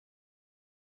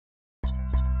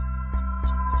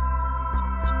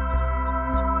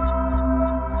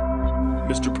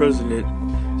Mr. President.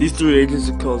 These three agents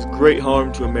have caused great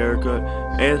harm to America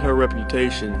and her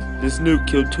reputation. This nuke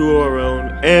killed 2 of our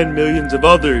own and millions of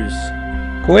others.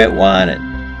 Quit whining.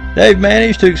 They've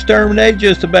managed to exterminate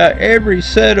just about every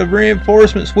set of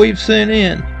reinforcements we've sent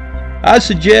in. I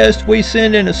suggest we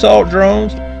send in assault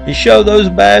drones and show those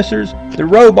bastards the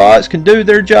robots can do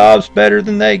their jobs better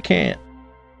than they can.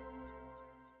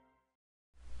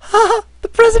 Haha, the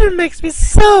president makes me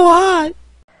so hot.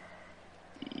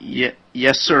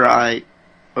 Yes, sir,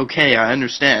 Okay, I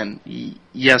understand.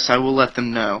 Yes, I will let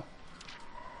them know.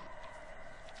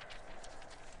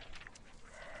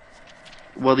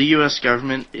 Well, the U.S.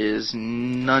 government is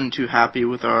none too happy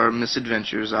with our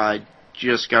misadventures. I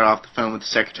just got off the phone with the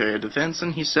Secretary of Defense,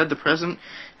 and he said the President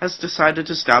has decided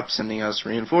to stop sending us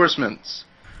reinforcements.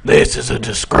 This is a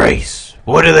disgrace.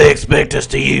 What do they expect us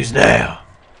to use now?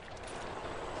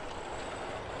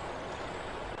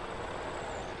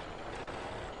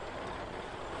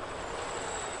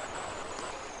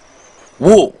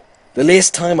 Whoa! The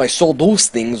last time I saw those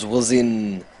things was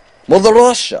in Mother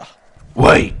Russia.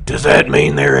 Wait, does that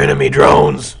mean they're enemy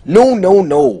drones?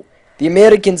 No. The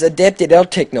Americans adapted our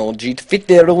technology to fit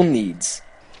their own needs.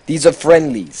 These are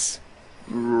friendlies.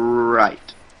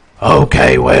 Right.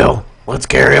 Okay, well, let's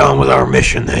carry on with our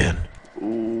mission then.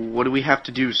 What do we have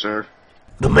to do, sir?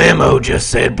 The memo just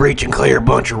said breach and clear a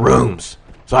bunch of rooms,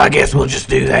 so I guess we'll just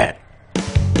do that.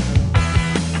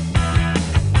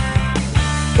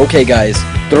 Okay guys,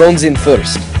 drones in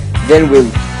first. Then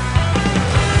we'll...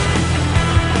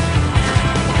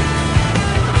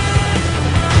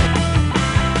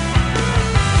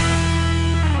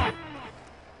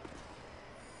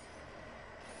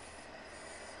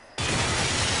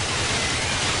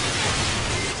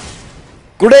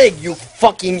 Greg, you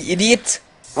fucking idiot!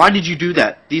 Why did you do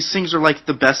that? These things are like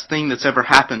the best thing that's ever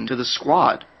happened to the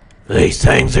squad. These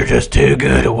things are just too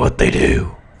good at what they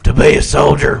do. To be a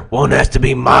soldier, one has to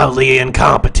be mildly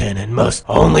incompetent and must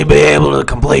only be able to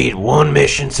complete one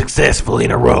mission successfully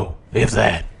in a row, if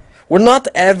that. We're not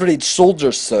average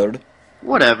soldiers, sir.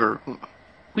 Whatever.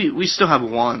 We still have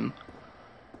one.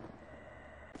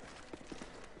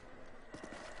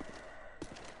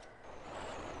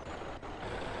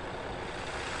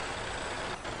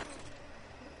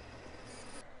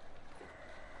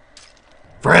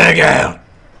 Frag out!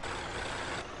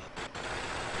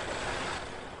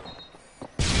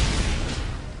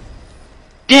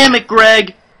 Damn it,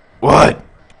 Greg! What?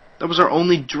 That was our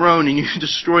only drone and you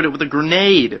destroyed it with a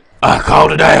grenade. I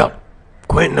called it out.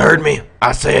 Quentin heard me.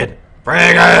 I said,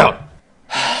 frag out!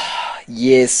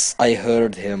 Yes, I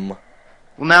heard him.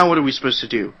 Well, now what are we supposed to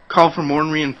do? Call for more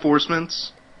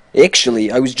reinforcements?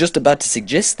 Actually, I was just about to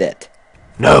suggest that.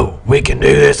 No, we can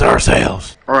do this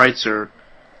ourselves. Alright, sir.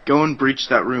 Go and breach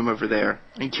that room over there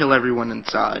and kill everyone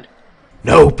inside.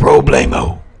 No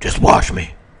problemo. Just watch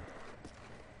me.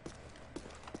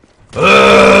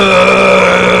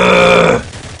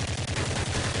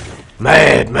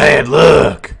 Mad,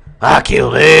 look. I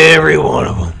killed every one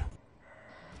of them.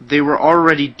 They were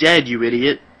already dead, you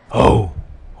idiot. Oh,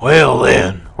 well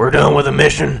then, we're done with the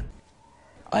mission?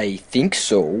 I think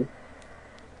so.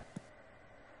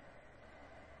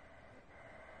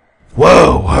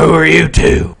 Whoa, who are you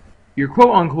two? You're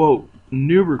quote-unquote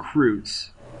new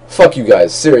recruits. Fuck you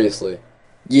guys, seriously.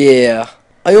 Yeah,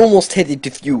 I almost had it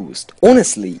diffused,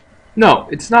 honestly. No,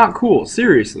 it's not cool,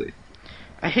 seriously.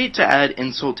 I hate to add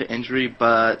insult to injury,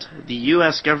 but the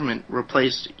U.S. government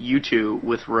replaced you two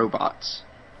with robots.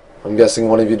 I'm guessing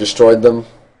one of you destroyed them?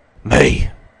 Me.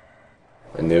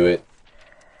 I knew it.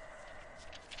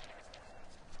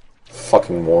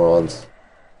 Fucking morons.